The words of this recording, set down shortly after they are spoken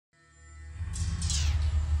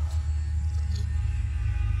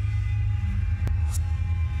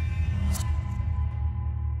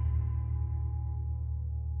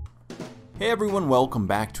Hey everyone, welcome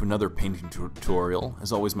back to another painting tutorial.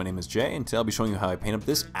 As always, my name is Jay, and today I'll be showing you how I paint up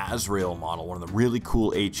this Azrael model, one of the really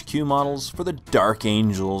cool HQ models for the Dark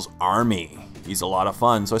Angels army. He's a lot of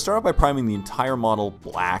fun. So I started by priming the entire model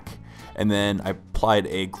black, and then I applied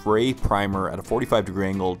a gray primer at a 45-degree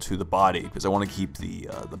angle to the body because I want to keep the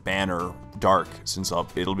banner dark, since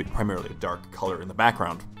it'll be primarily a dark color in the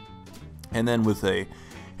background. And then with a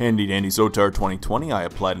handy dandy Zotar 2020, I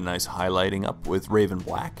applied a nice highlighting up with Raven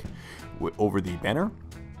Black over the banner.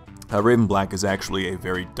 Raven Black is actually a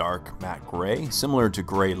very dark matte gray, similar to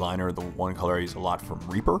Gray Liner, the one color I use a lot from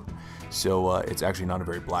Reaper. So it's actually not a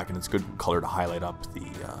very black, and it's a good color to highlight up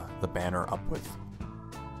the banner up with.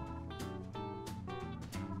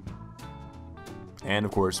 And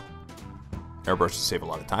of course, airbrushes save a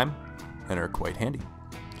lot of time and are quite handy.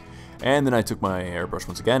 And then I took my airbrush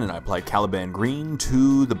once again and I applied Caliban green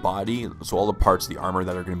to the body, so all the parts of the armor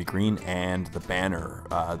that are going to be green, and the banner,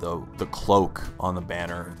 the cloak on the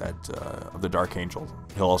banner of the Dark Angel,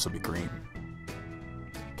 he'll also be green.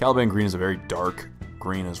 Caliban green is a very dark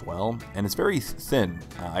green as well, and it's very thin.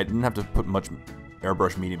 I didn't have to put much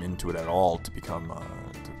airbrush medium into it at all to become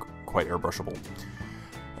quite airbrushable.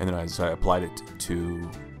 And then I applied it to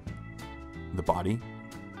the body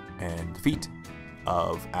and feet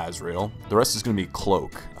of Azrael. The rest is going to be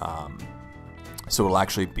cloak, so it'll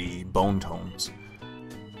actually be bone tones.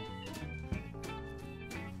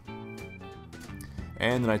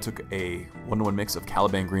 And then I took a 1-to-1 mix of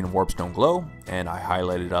Caliban green and Warpstone glow, and I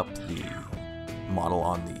highlighted up the model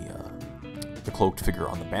on the cloaked figure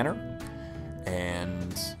on the banner.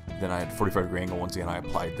 And then I had 45-degree angle. Once again, I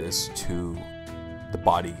applied this to the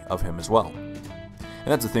body of him as well.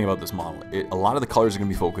 And that's the thing about this model. A lot of the colors are going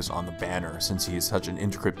to be focused on the banner, since he is such an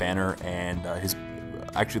intricate banner, and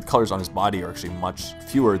actually the colors on his body are actually much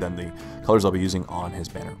fewer than the colors I'll be using on his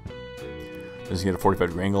banner. As you get a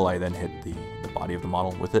 45-degree angle, I then hit the body of the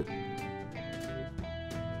model with it.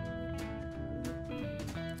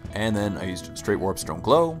 And then I used straight Warpstone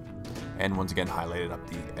glow, and once again highlighted up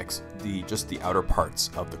just the outer parts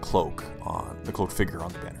of the cloak on the cloaked figure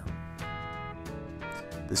on the banner.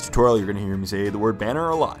 This tutorial, you're going to hear me say the word banner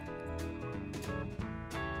a lot.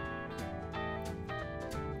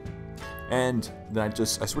 And then I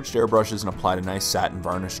switched airbrushes and applied a nice satin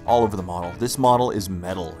varnish all over the model. This model is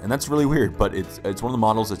metal, and that's really weird, but it's one of the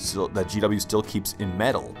models that GW still keeps in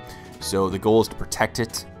metal. So the goal is to protect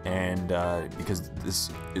it, and because this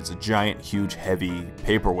is a giant, huge, heavy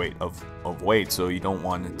paperweight of weight, so you don't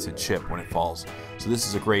want it to chip when it falls. So this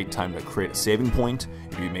is a great time to create a saving point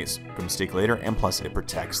if you make a mistake later, and plus it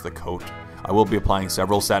protects the coat. I will be applying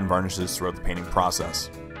several satin varnishes throughout the painting process.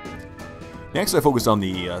 Next, I focused on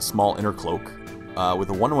the small inner cloak with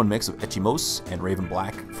a 1-to-1 mix of Echimos and Raven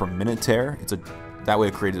Black from Minotaur. That way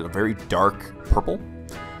I created a very dark purple,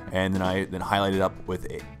 and then I highlighted up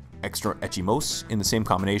with a extra Echimos in the same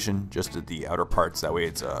combination, just at the outer parts. That way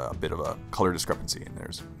it's a bit of a color discrepancy, and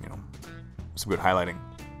there's some good highlighting.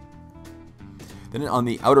 Then on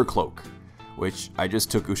the outer cloak, which I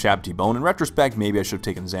just took Ushabti Bone. In retrospect, maybe I should have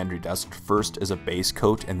taken Xandri Dust first as a base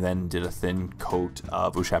coat and then did a thin coat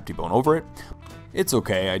of Ushabti Bone over it. It's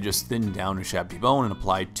okay, I just thinned down Ushabti Bone and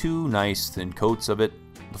applied 2 nice thin coats of it.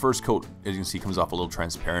 The first coat, as you can see, comes off a little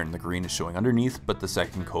transparent and the green is showing underneath, but the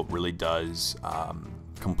second coat really does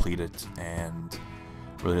complete it and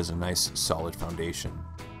really has a nice solid foundation.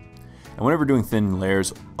 And whenever doing thin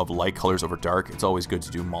layers of light colors over dark, it's always good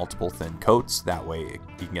to do multiple thin coats. That way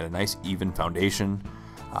you can get a nice even foundation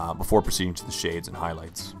before proceeding to the shades and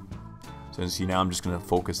highlights. So as you see now, I'm just going to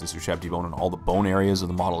focus this Ushabti Bone on all the bone areas of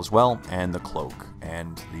the model as well, and the cloak,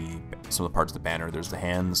 and some of the parts of the banner. There's the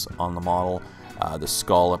hands on the model, the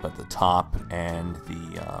skull up at the top, and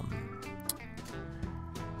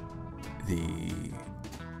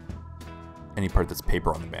any part that's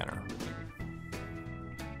paper on the banner.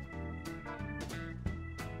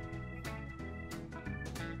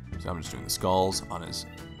 So I'm just doing the skulls on his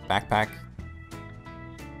backpack.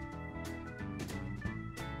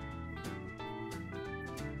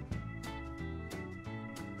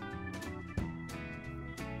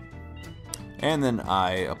 And then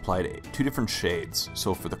I applied 2 different shades.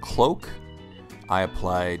 So for the cloak, I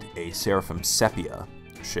applied a Seraphim Sepia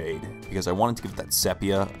shade because I wanted to give that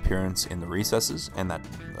sepia appearance in the recesses and that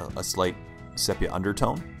a slight sepia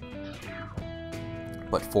undertone.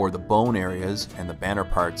 But for the bone areas and the banner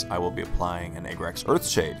parts, I will be applying an Agrax Earth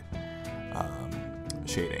shade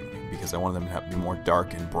shading because I wanted them to be more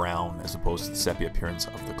dark and brown as opposed to the sepia appearance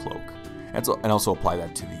of the cloak. And also apply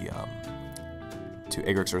that to the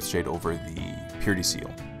Agrax Earth shade over the Purity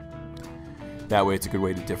Seal. That way it's a good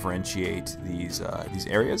way to differentiate these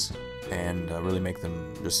areas and really make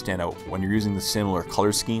them just stand out. When you're using the similar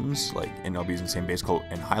color schemes, like, and I'll be using the same base coat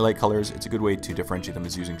and highlight colors, it's a good way to differentiate them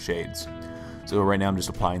is using shades. So right now I'm just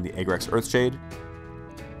applying the Agrex Earth shade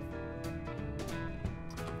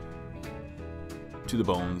to the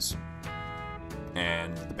bones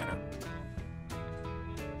and the banner.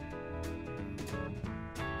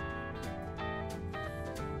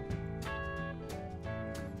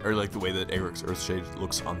 I really like the way that Agrex Earth shade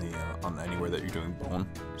looks on anywhere that you're doing bone,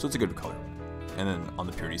 so it's a good color. And then on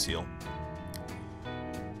the purity seal,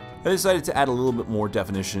 I decided to add a little bit more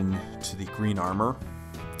definition to the green armor.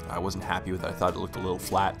 I wasn't happy with it. I thought it looked a little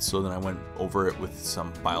flat, so then I went over it with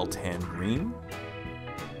some Bile Tan green,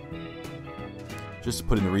 just to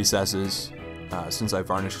put in the recesses. Since I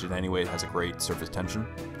varnished it anyway, it has a great surface tension.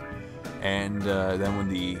 And then when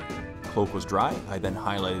the cloak was dry, I then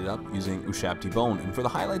highlighted up using Ushabti bone. And for the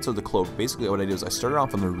highlights of the cloak, basically what I did is I started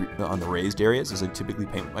off on the raised areas, as I typically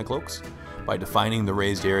paint with my cloaks, by defining the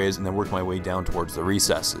raised areas and then worked my way down towards the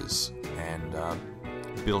recesses and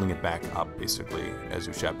building it back up basically as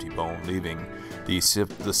Ushabti bone, leaving the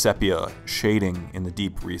sepia shading in the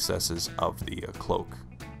deep recesses of the cloak.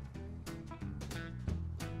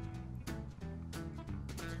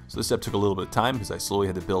 So this step took a little bit of time because I slowly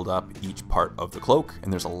had to build up each part of the cloak,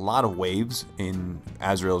 and there's a lot of waves in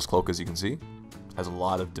Azrael's cloak, as you can see. It has a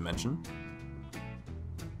lot of dimension.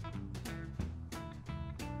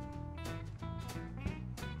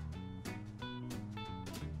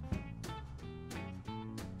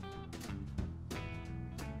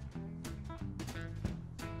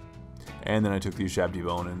 And then I took the Ushabti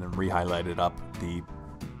bone and then re-highlighted up the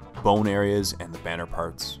bone areas and the banner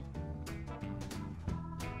parts.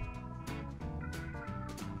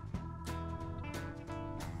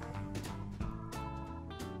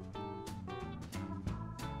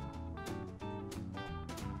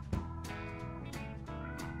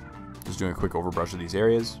 Just doing a quick overbrush of these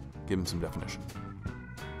areas, give them some definition.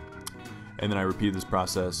 And then I repeated this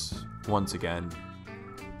process once again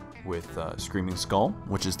with Screaming Skull,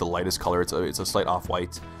 which is the lightest color. It's a slight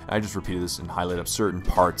off-white. I just repeated this and highlighted up certain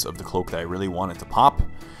parts of the cloak that I really wanted to pop.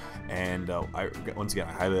 And once again,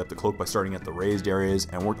 I highlighted up the cloak by starting at the raised areas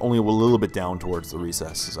and worked only a little bit down towards the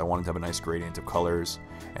recesses. I wanted to have a nice gradient of colors,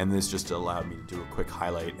 and this just allowed me to do a quick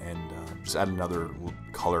highlight and just add another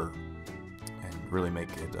color and really make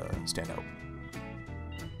it stand out.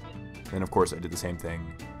 And of course, I did the same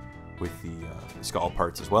thing with the skull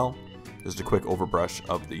parts as well. Just a quick overbrush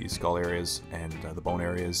of the skull areas and the bone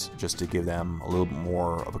areas, just to give them a little bit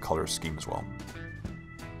more of a color scheme as well.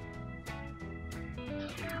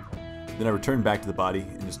 Then I returned back to the body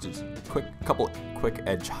and just did a couple quick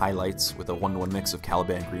edge highlights with a 1-to-1 mix of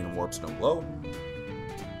Caliban Green and Warp Snow Glow.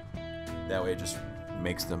 That way it just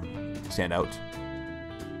makes them stand out.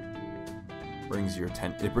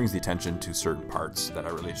 It brings the attention to certain parts that I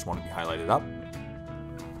really just want to be highlighted up.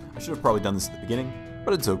 I should have probably done this at the beginning,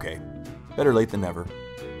 but it's okay. Better late than never.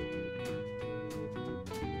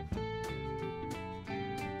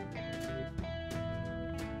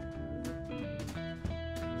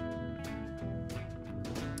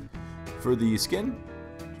 For the skin,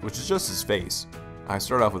 which is just his face, I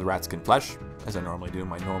start off with rat skin flesh, as I normally do in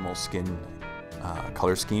my normal skin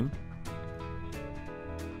color scheme.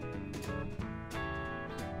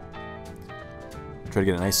 Try to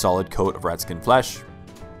get a nice solid coat of rat skin flesh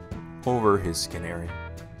over his skin area,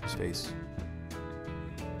 his face.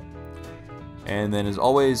 And then as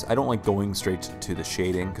always, I don't like going straight to the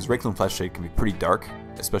shading, because Rakelin flesh shade can be pretty dark,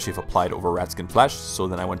 especially if applied over rat skin flesh, so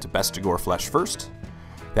then I went to Bestigor flesh first.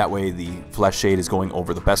 That way the flesh shade is going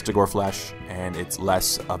over the Bestigor flesh, and it's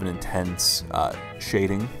less of an intense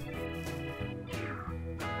shading.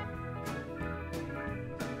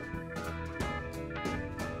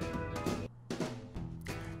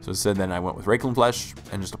 So instead, then I went with Rakelin flesh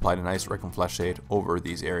and just applied a nice Rakelin flesh shade over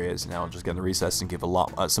these areas. Now I'll just get in the recess and give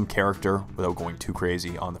some character without going too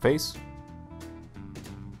crazy on the face.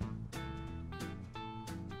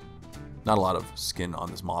 Not a lot of skin on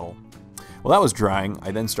this model. While that was drying, I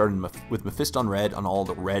then started with Mephiston Red on all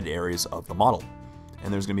the red areas of the model.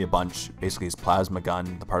 And there's going to be a bunch, basically his plasma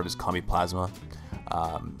gun, the part of his combi plasma.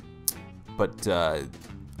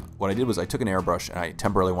 What I did was I took an airbrush and I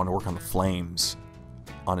temporarily wanted to work on the flames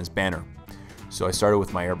on his banner. So I started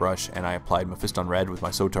with my airbrush and I applied Mephiston Red with my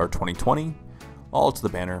Sotar 2020 all to the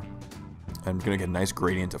banner. I'm going to get a nice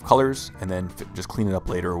gradient of colors and then just clean it up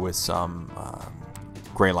later with some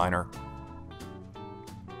gray liner.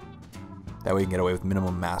 That way you can get away with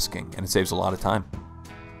minimum masking and it saves a lot of time.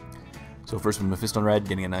 So first with Mephiston Red,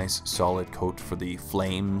 getting a nice solid coat for the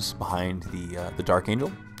flames behind the Dark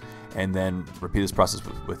Angel. And then repeat this process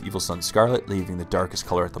with Evil Sun Scarlet, leaving the darkest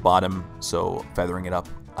color at the bottom, so feathering it up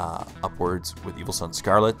upwards with Evil Sun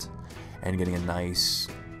Scarlet, and getting a nice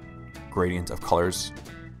gradient of colors.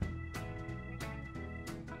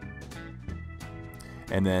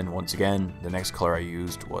 And then once again, the next color I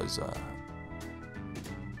used was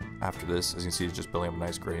after this, as you can see, it's just building up a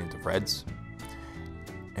nice gradient of reds.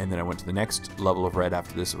 And then I went to the next level of red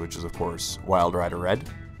after this, which is of course Wild Rider Red.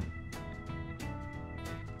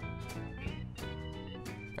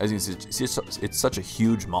 As you can see, it's such a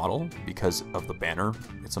huge model because of the banner.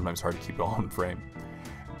 It's sometimes hard to keep it all in frame.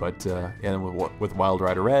 But yeah, and with Wild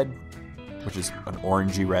Rider Red, which is an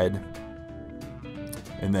orangey red,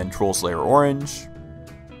 and then Troll Slayer Orange.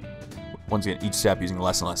 Once again, each step using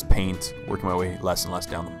less and less paint, working my way less and less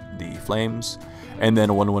down the flames. And then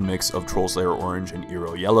a 1-to-1 mix of Troll Slayer Orange and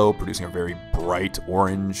Eero Yellow, producing a very bright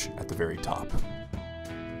orange at the very top.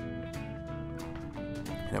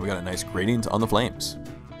 And then we got a nice gradient on the flames.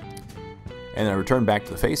 And then I return back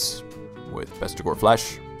to the face with Bestigor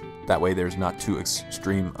Flesh. That way there's not too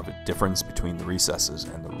extreme of a difference between the recesses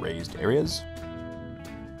and the raised areas.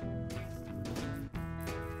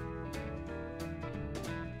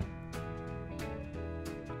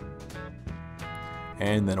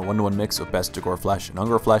 And then a 1-to-1 mix of Bestigor Flesh and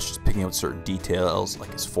Ungor Flesh, just picking out certain details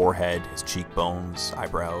like his forehead, his cheekbones,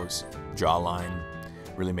 eyebrows, jawline,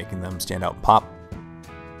 really making them stand out and pop.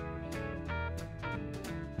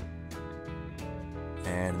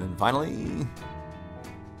 And then finally,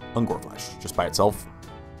 Ungor Flesh, just by itself.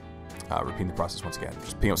 Repeating the process once again,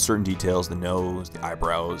 just picking out certain details, the nose, the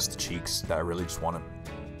eyebrows, the cheeks, that I really just want to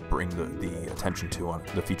bring the attention to on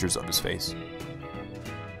the features of his face.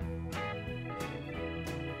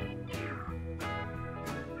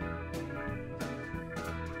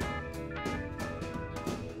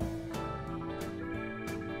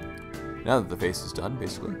 Now that the face is done,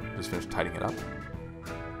 basically, just finished tidying it up.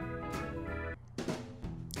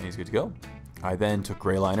 And he's good to go. I then took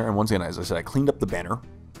gray liner, and once again, as I said, I cleaned up the banner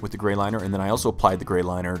with the gray liner, and then I also applied the gray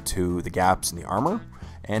liner to the gaps in the armor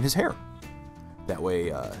and his hair. That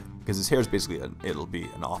way, because his hair is basically, it'll be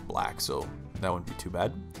an off black, so that wouldn't be too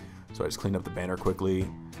bad. So I just cleaned up the banner quickly,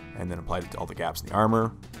 and then applied it to all the gaps in the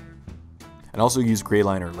armor. And also used gray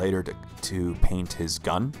liner later to paint his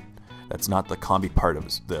gun. That's not the combi part of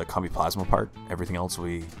the combi plasma part. Everything else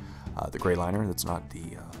the gray liner. That's not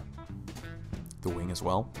the wing as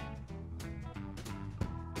well.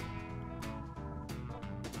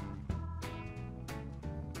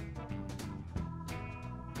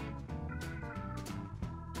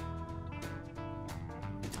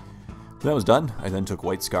 When that was done, I then took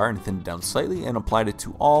white scar and thinned it down slightly and applied it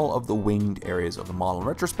to all of the winged areas of the model. In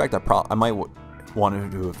retrospect, I might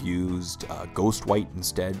wanted to have used ghost white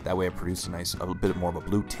instead. That way I produced a bit more of a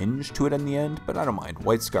blue tinge to it in the end, but I don't mind.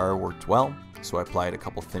 White scar worked well, so I applied a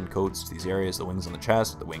couple thin coats to these areas, the wings on the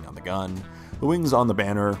chest, the wing on the gun, the wings on the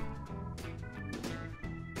banner,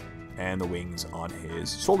 and the wings on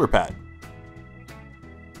his shoulder pad.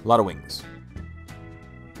 A lot of wings.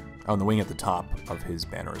 Oh, and the wing at the top of his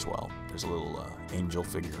banner as well. There's a little angel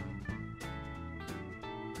figure.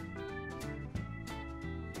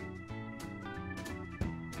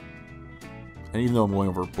 And even though I'm going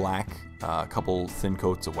over black, a couple thin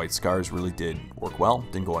coats of white scars really did work well.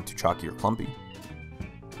 Didn't go on too chalky or clumpy.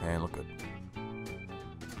 And look good.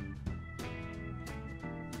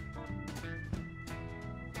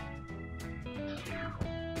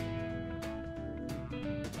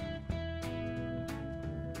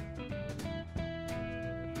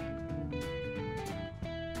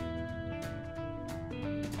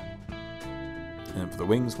 And for the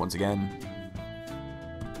wings, once again,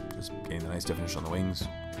 just getting the nice definition on the wings.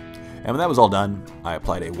 And when that was all done, I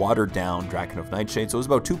applied a watered down Drakenhoof Nightshade. So it was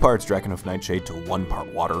about 2 parts Drakenhoof Nightshade to 1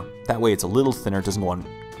 part water. That way it's a little thinner, it doesn't go on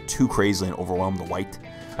too crazily and overwhelm the white.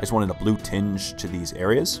 I just wanted a blue tinge to these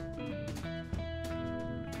areas.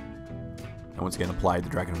 And once again applied the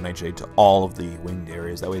Drakenhoof Nightshade to all of the winged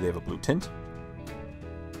areas. That way they have a blue tint.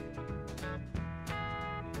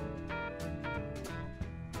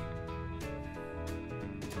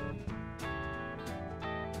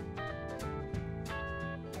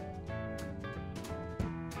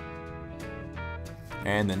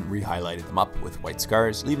 And then re-highlighted them up with white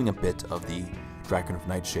scars, leaving a bit of the Drakenhoof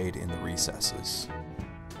Nightshade in the recesses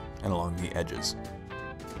and along the edges.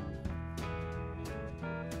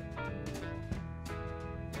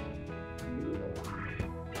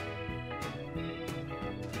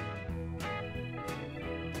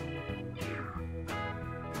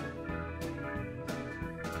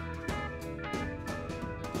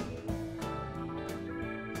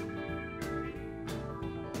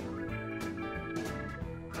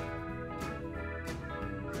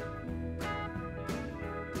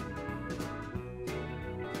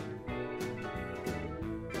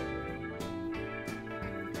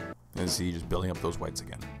 And see, just building up those whites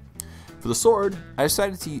again. For the sword, I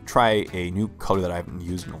decided to try a new color that I haven't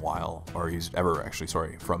used in a while, or used ever actually,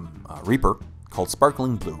 sorry, from Reaper, called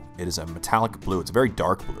Sparkling Blue. It is a metallic blue. It's a very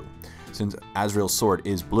dark blue, since Azrael's sword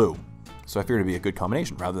is blue. So I figured it'd be a good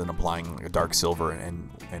combination rather than applying like a dark silver and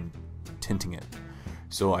tinting it.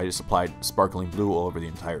 So I just applied Sparkling Blue all over the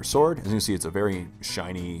entire sword. As you can see, it's a very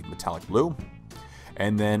shiny metallic blue.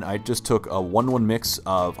 And then I just took a 1-1 mix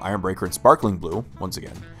of Ironbreaker and Sparkling Blue, once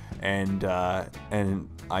again, and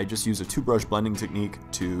I just used a 2-brush blending technique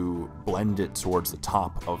to blend it towards the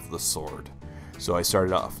top of the sword. So I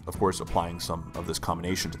started off, of course, applying some of this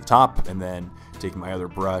combination to the top, and then taking my other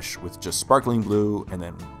brush with just Sparkling Blue, and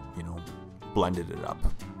then, you know, blended it up,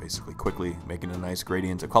 basically quickly, making a nice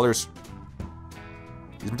gradient of colors.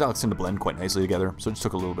 These metallics tend to blend quite nicely together, so it just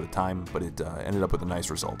took a little bit of time, but it ended up with a nice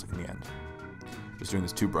result in the end. Just doing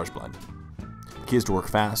this 2-brush blend. The key is to work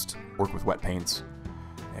fast, work with wet paints,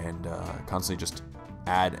 and constantly just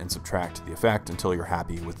add and subtract the effect until you're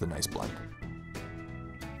happy with the nice blend.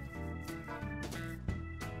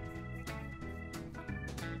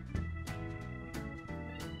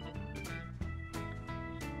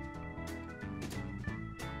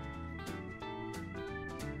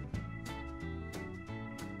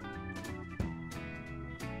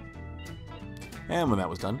 And when that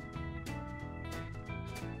was done,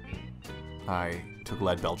 I took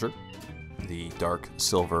Lead Belcher, the dark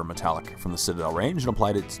silver metallic from the Citadel range, and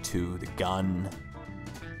applied it to the gun,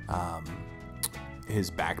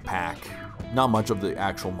 his backpack. Not much of the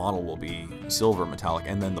actual model will be silver metallic,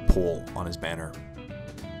 and then the pole on his banner.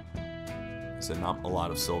 So not a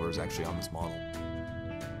lot of silver is actually on this model.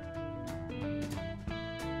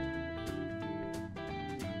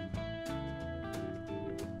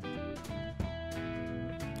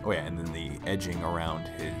 Oh yeah, and then the edging around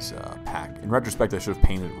his pack. In retrospect, I should have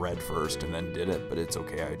painted red first and then did it, but it's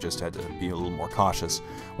okay. I just had to be a little more cautious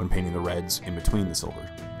when painting the reds in between the silver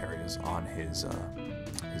areas on his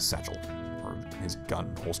satchel, or his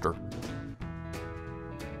gun holster.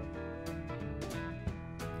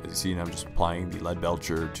 As you see, now I'm just applying the Lead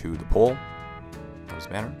Belcher to the pole of his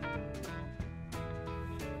banner.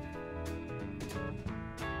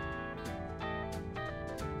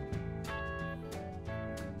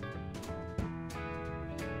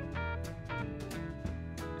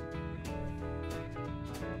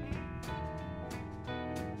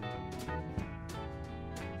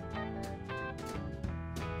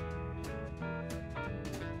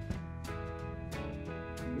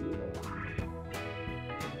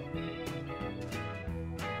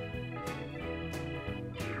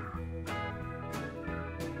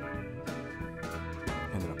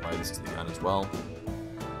 And then apply this to the gun as well,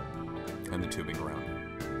 and the tubing around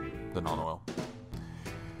the non-oil.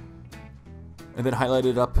 And then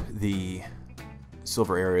highlighted up the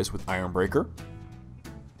silver areas with Ironbreaker.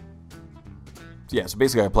 So yeah, so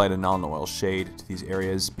basically I applied a non-oil shade to these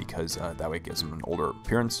areas because that way it gives them an older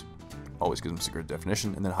appearance, always gives them some good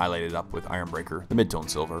definition, and then highlighted up with Ironbreaker, the mid-tone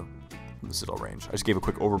silver from the Citadel range. I just gave a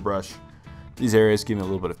quick overbrush to these areas, giving a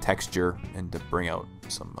little bit of texture and to bring out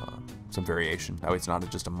some variation. That way it's not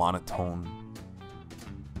just a monotone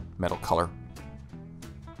metal color.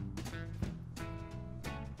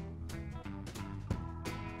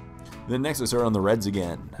 Then next I started on the reds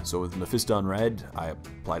again. So with Mephiston Red, I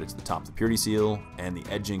applied it to the top of the Purity Seal and the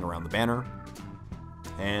edging around the banner.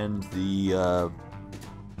 And the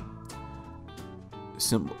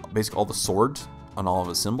basically all the swords on all of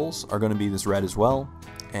the symbols are going to be this red as well.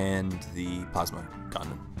 And the plasma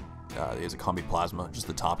gun is a combi plasma. Just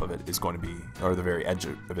the top of it is going to be, or the very edge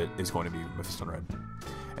of it is going to be Mephiston Red.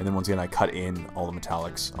 And then once again I cut in all the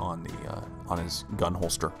metallics on the on his gun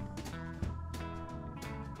holster.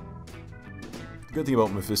 The good thing about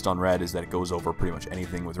Mephiston Red is that it goes over pretty much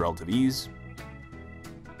anything with relative ease.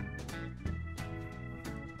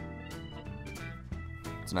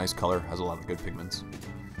 It's a nice color, has a lot of good pigments.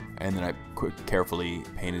 And then I carefully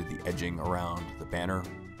painted the edging around the banner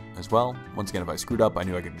as well. Once again, if I screwed up, I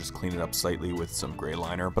knew I could just clean it up slightly with some gray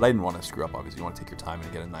liner, but I didn't want to screw up, obviously. You want to take your time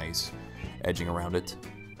and get a nice edging around it.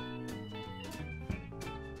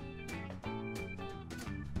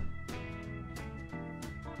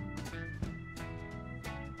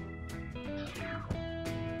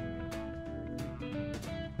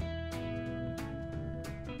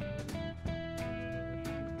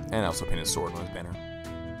 And I also painted a sword on his banner.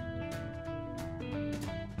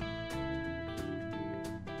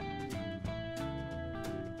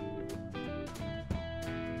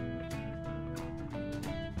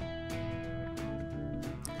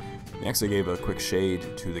 Next I gave a quick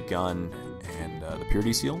shade to the gun and the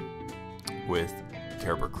Purity Seal with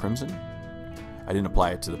Caribou Crimson. I didn't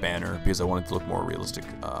apply it to the banner because I wanted to look more realistic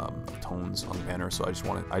tones on the banner. So I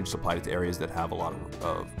just applied it to areas that have a lot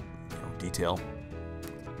of detail,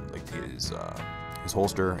 like his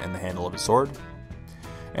holster and the handle of his sword.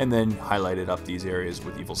 And then highlighted up these areas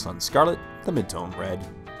with Evil Sunz Scarlet, the mid-tone red,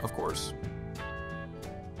 of course.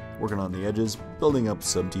 Working on the edges, building up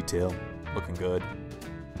some detail, looking good.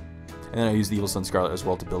 And then I used the Evil Sunz Scarlet as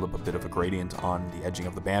well to build up a bit of a gradient on the edging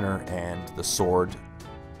of the banner and the sword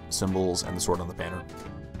symbols and the sword on the banner.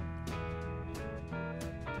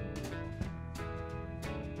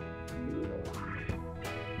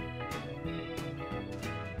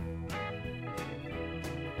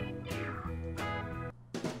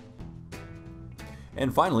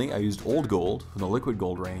 And finally, I used old gold from the liquid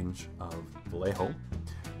gold range of Vallejo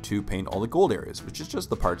to paint all the gold areas, which is just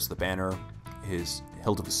the parts of the banner, his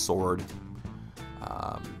hilt of his sword,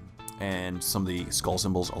 and some of the skull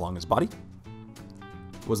symbols along his body.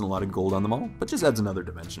 Wasn't a lot of gold on the model, but just adds another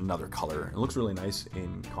dimension, another color. It looks really nice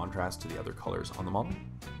in contrast to the other colors on the model.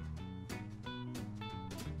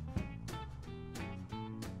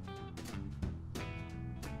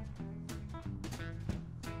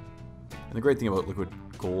 And the great thing about liquid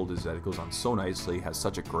gold is that it goes on so nicely, has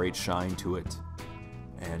such a great shine to it.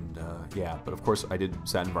 And yeah, but of course I did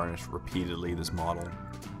satin varnish repeatedly this model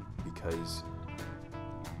because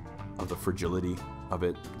of the fragility of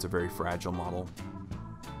it. It's a very fragile model.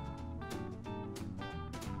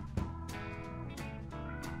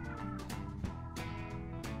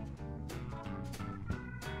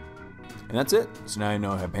 And that's it. So now I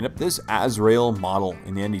know how to paint up this Azrael model.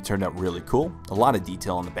 In the end, he turned out really cool. A lot of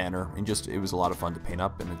detail on the banner, and just it was a lot of fun to paint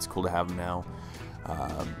up, and it's cool to have him now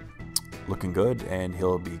looking good, and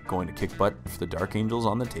he'll be going to kick butt for the Dark Angels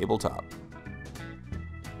on the tabletop.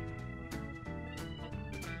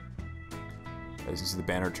 As you can see, the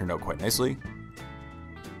banner turned out quite nicely.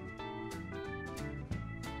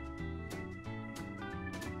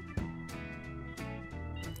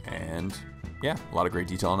 And yeah, a lot of great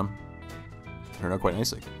detail on him. Turned out quite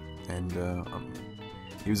nicely, and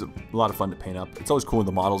he was a lot of fun to paint up. It's always cool with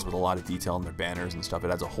the models with a lot of detail in their banners and stuff. It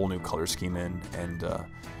adds a whole new color scheme in, and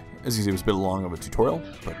as you can see, it was a bit long of a tutorial,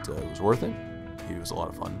 but it was worth it. He was a lot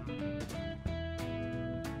of fun,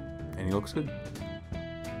 and he looks good.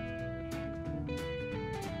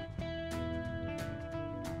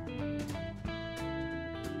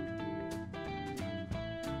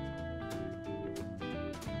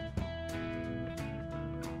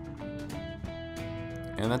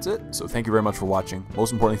 And that's it. So thank you very much for watching.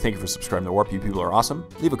 Most importantly, thank you for subscribing to Warp. You people are awesome.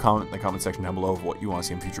 Leave a comment in the comment section down below of what you want to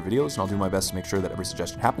see in future videos, and I'll do my best to make sure that every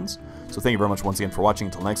suggestion happens. So thank you very much once again for watching.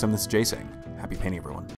 Until next time, this is Jay saying, happy painting, everyone.